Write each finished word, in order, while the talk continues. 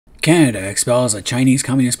Canada expels a Chinese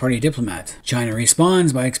Communist Party diplomat. China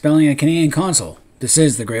responds by expelling a Canadian consul. This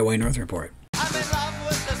is the Great White North Report.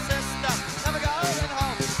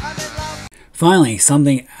 Finally,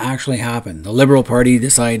 something actually happened. The Liberal Party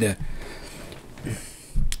decided to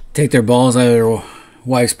take their balls out of their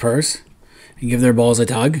wife's purse and give their balls a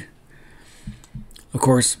tug. Of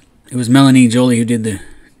course, it was Melanie Joly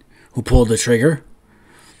who pulled the trigger.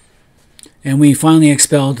 And we finally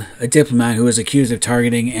expelled a diplomat who was accused of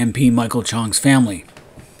targeting MP Michael Chong's family.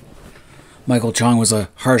 Michael Chong was a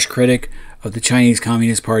harsh critic of the Chinese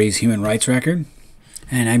Communist Party's human rights record,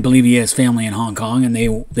 and I believe he has family in Hong Kong, and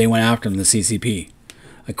they went after him, the CCP,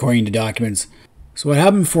 according to documents. So what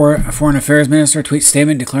happened for a Foreign Affairs Minister tweet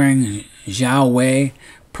statement declaring Zhao Wei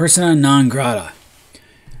persona non grata,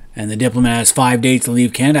 and the diplomat has 5 days to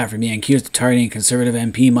leave Canada after being accused of targeting Conservative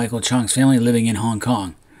MP Michael Chong's family living in Hong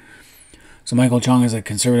Kong. So Michael Chong is a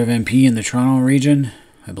Conservative MP in the Toronto region,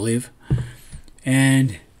 I believe,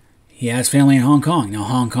 and he has family in Hong Kong. Now,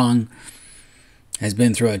 Hong Kong has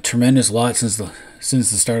been through a tremendous lot before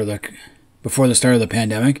the start of the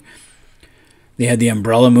pandemic. They had the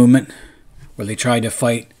umbrella movement, where they tried to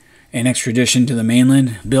fight an extradition to the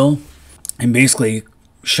mainland bill, and basically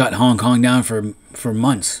shut Hong Kong down for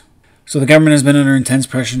months. So the government has been under intense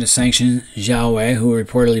pressure to sanction Zhao Wei, who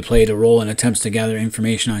reportedly played a role in attempts to gather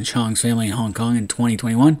information on Chong's family in Hong Kong in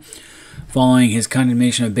 2021, following his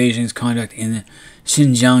condemnation of Beijing's conduct in the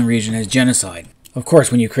Xinjiang region as genocide. Of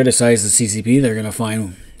course, when you criticize the CCP, they're going to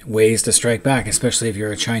find ways to strike back, especially if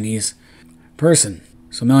you're a Chinese person.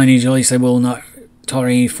 So Melanie Joly said, "We will not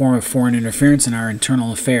tolerate any form of foreign interference in our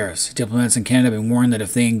internal affairs. Diplomats in Canada have been warned that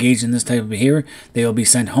if they engage in this type of behavior, they will be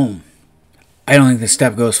sent home." I don't think this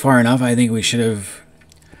step goes far enough. I think we should have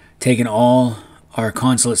taken all our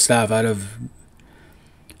consulate staff out of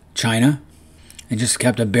China and just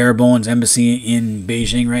kept a bare bones embassy in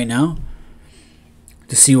Beijing right now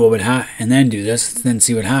to see what would happen, and then do this, then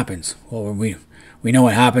see what happens. Well, we know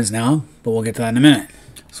what happens now, but we'll get to that in a minute.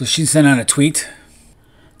 So she sent out a tweet.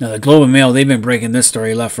 Now, the Globe and Mail, they've been breaking this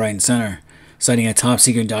story left, right, and center, citing a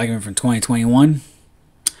top-secret document from 2021,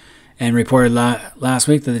 and reported last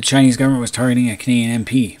week that the Chinese government was targeting a Canadian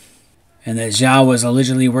MP, and that Zhao was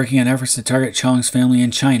allegedly working on efforts to target Chong's family in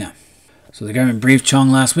China. So the government briefed Chong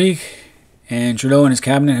last week, and Trudeau and his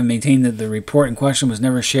cabinet have maintained that the report in question was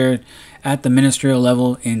never shared at the ministerial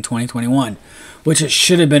level in 2021, which it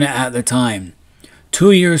should have been at the time. 2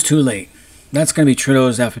 years too late. That's going to be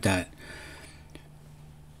Trudeau's epithet.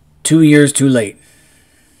 2 years too late.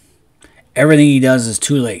 Everything he does is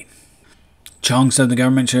too late. Chong said the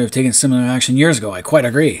government should have taken similar action years ago. I quite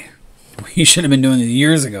agree. We should have been doing it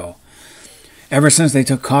years ago. Ever since they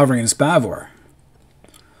took Covering and Spavor.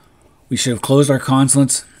 We should have closed our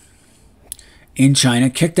consulates in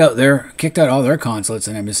China, kicked out all their consulates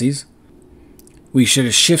and embassies. We should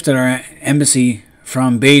have shifted our embassy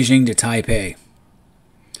from Beijing to Taipei.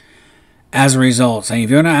 As a result, saying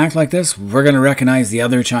if you're going to act like this, we're going to recognize the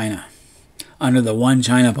other China under the one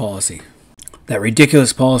China policy. That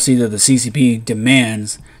ridiculous policy that the CCP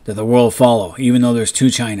demands that the world follow, even though there's two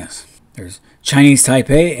Chinas. There's Chinese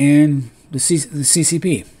Taipei and the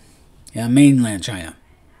CCP, mainland China.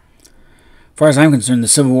 As far as I'm concerned, the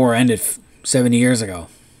Civil War ended 70 years ago.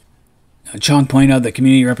 Chong pointed out that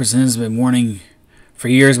community representatives have been warning for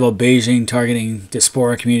years about Beijing targeting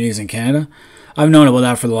diaspora communities in Canada. I've known about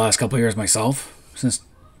that for the last couple of years myself, since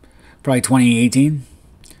probably 2018.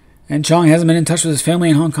 And Chong hasn't been in touch with his family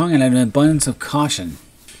in Hong Kong and had an abundance of caution.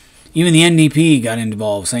 Even the NDP got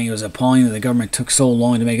involved, saying it was appalling that the government took so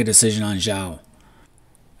long to make a decision on Zhao.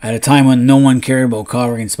 At a time when no one cared about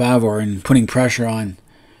Covering and Spavor and putting pressure on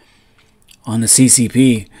the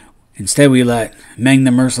CCP, instead we let Meng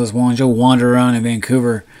the Merciless Guangzhou wander around in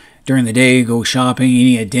Vancouver during the day, go shopping,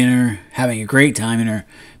 eating a dinner, having a great time in her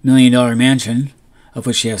 $1 million mansion, of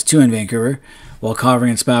which she has 2 in Vancouver, while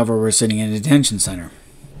Covering and Spavor were sitting in a detention center.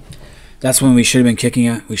 That's when we should have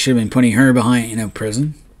been we should have been putting her behind in a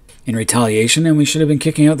prison in retaliation, and we should have been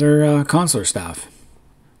kicking out their consular staff.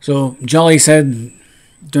 So Joly said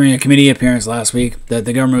during a committee appearance last week that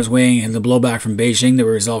the government was weighing the blowback from Beijing that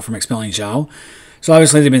would result from expelling Zhao. So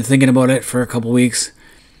obviously they've been thinking about it for a couple of weeks,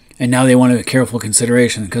 and now they want a careful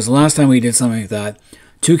consideration, because the last time we did something like that,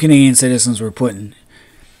 2 Canadian citizens were put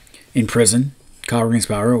in prison, Covering and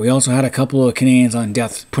Spavor. We also had a couple of Canadians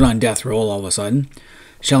put on death row all of a sudden.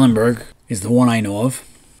 Schellenberg is the one I know of.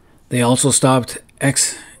 They also stopped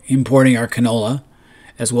importing our canola,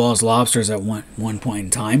 as well as lobsters at one point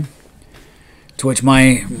in time. To which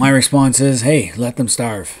my response is, hey, let them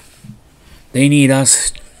starve. They need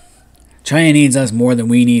us. China needs us more than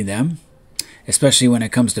we need them, especially when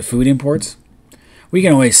it comes to food imports. We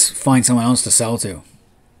can always find someone else to sell to.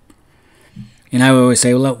 And I would always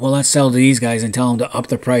say, well, let's sell to these guys and tell them to up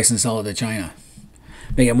the price and sell it to China.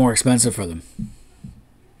 Make it more expensive for them.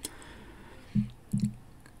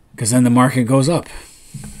 Because then the market goes up.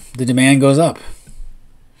 The demand goes up.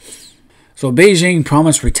 So Beijing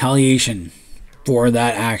promised retaliation for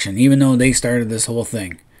that action, even though they started this whole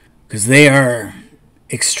thing. Because they are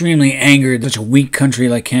extremely angered that such a weak country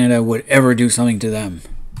like Canada would ever do something to them.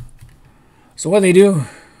 So what they do?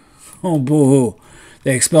 Oh, boo-hoo.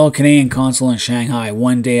 They expelled Canadian Consulate in Shanghai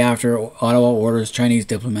one day after Ottawa orders Chinese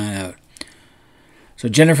Diplomat out. So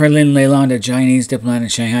Jennifer Lynn Lalonde, a Chinese Diplomat in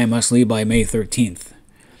Shanghai, must leave by May 13th,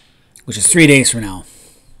 which is 3 days from now.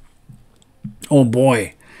 Oh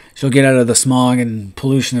boy, she'll get out of the smog and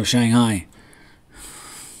pollution of Shanghai.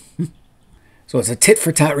 So it's a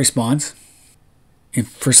tit-for-tat response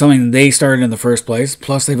for something they started in the first place.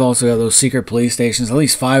 Plus they've also got those secret police stations, at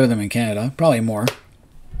least 5 of them in Canada, probably more.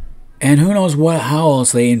 And who knows how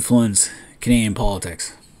else they influence Canadian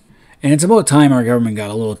politics. And it's about time our government got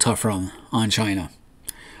a little tougher on China.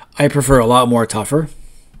 I prefer a lot more tougher.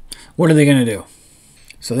 What are they going to do?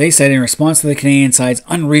 So they said in response to the Canadian side's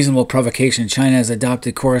unreasonable provocation, China has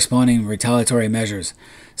adopted corresponding retaliatory measures.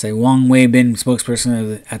 Say Wang Weibin,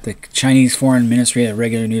 spokesperson at the Chinese Foreign Ministry at a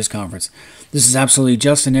regular news conference. This is absolutely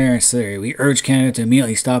just and necessary. We urge Canada to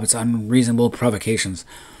immediately stop its unreasonable provocations.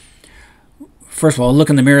 First of all, look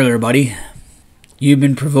in the mirror there, buddy. You've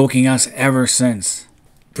been provoking us ever since,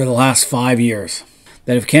 for the last 5 years.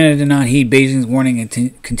 That if Canada did not heed Beijing's warning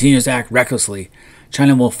and continues to act recklessly,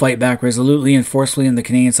 China will fight back resolutely and forcefully, and the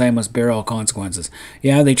Canadian side must bear all consequences.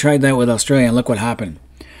 Yeah, they tried that with Australia, and look what happened.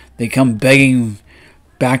 They come begging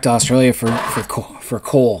back to Australia for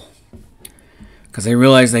coal, because they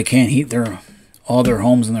realize they can't heat all their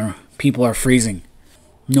homes, and their people are freezing.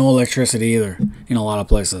 No electricity either in a lot of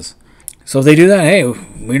places. So if they do that, hey,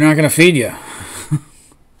 we're not going to feed you.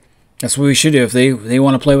 That's what we should do. If they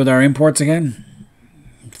want to play with our imports again,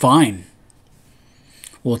 fine.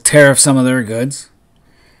 We'll tariff some of their goods.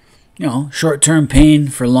 You know, short-term pain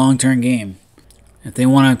for long-term gain. If they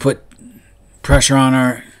want to put pressure on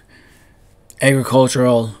our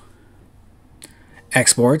agricultural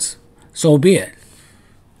exports, so be it.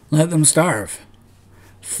 Let them starve.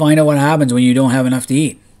 Find out what happens when you don't have enough to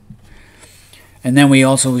eat. And then we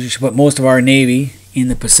should put most of our Navy in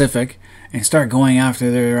the Pacific and start going after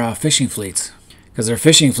their fishing fleets. Because their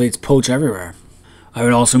fishing fleets poach everywhere. I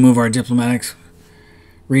would also move our diplomatic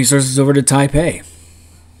resources over to Taipei.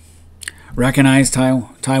 Recognize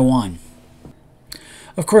Taiwan.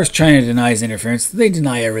 Of course, China denies interference. They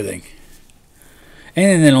deny everything.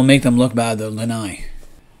 Anything that'll make them look bad, they'll deny.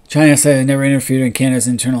 China said it never interfered in Canada's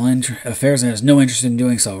internal affairs and has no interest in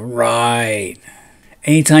doing so. Right.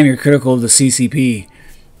 Anytime you're critical of the CCP,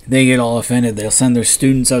 they get all offended. They'll send their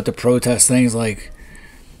students out to protest things like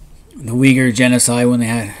the Uyghur genocide when they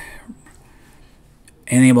had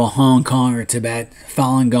anything about Hong Kong or Tibet,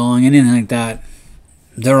 Falun Gong, anything like that.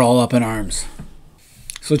 They're all up in arms.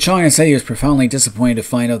 So China said he was profoundly disappointed to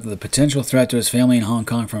find out that the potential threat to his family in Hong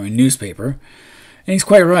Kong from a newspaper, and he's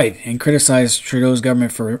quite right, and criticized Trudeau's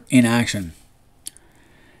government for inaction.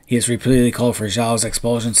 He has repeatedly called for Zhao's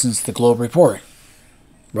expulsion since the Globe report.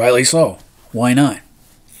 Rightly so. Why not?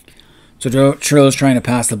 So Trudeau's trying to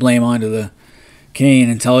pass the blame on to the Canadian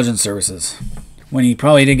intelligence services, when he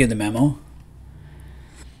probably did get the memo,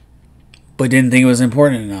 but didn't think it was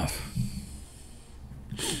important enough.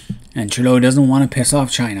 And Trudeau doesn't want to piss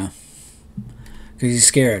off China because he's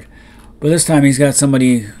scared. But this time he's got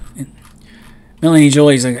somebody. Melanie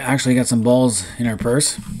Joly's actually got some balls in her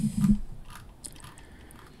purse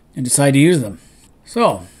and decide to use them.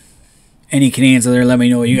 So, any Canadians out there, let me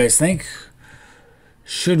know what you guys think.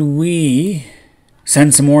 Should we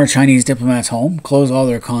send some more Chinese diplomats home, close all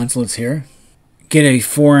their consulates here, get a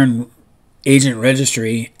foreign agent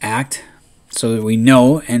registry act so that we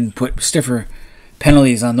know, and put stiffer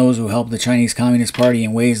penalties on those who help the Chinese Communist Party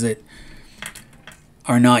in ways that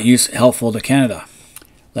are not helpful to Canada?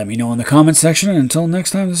 Let me know in the comments section, and until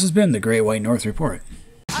next time, this has been the Great White North Report.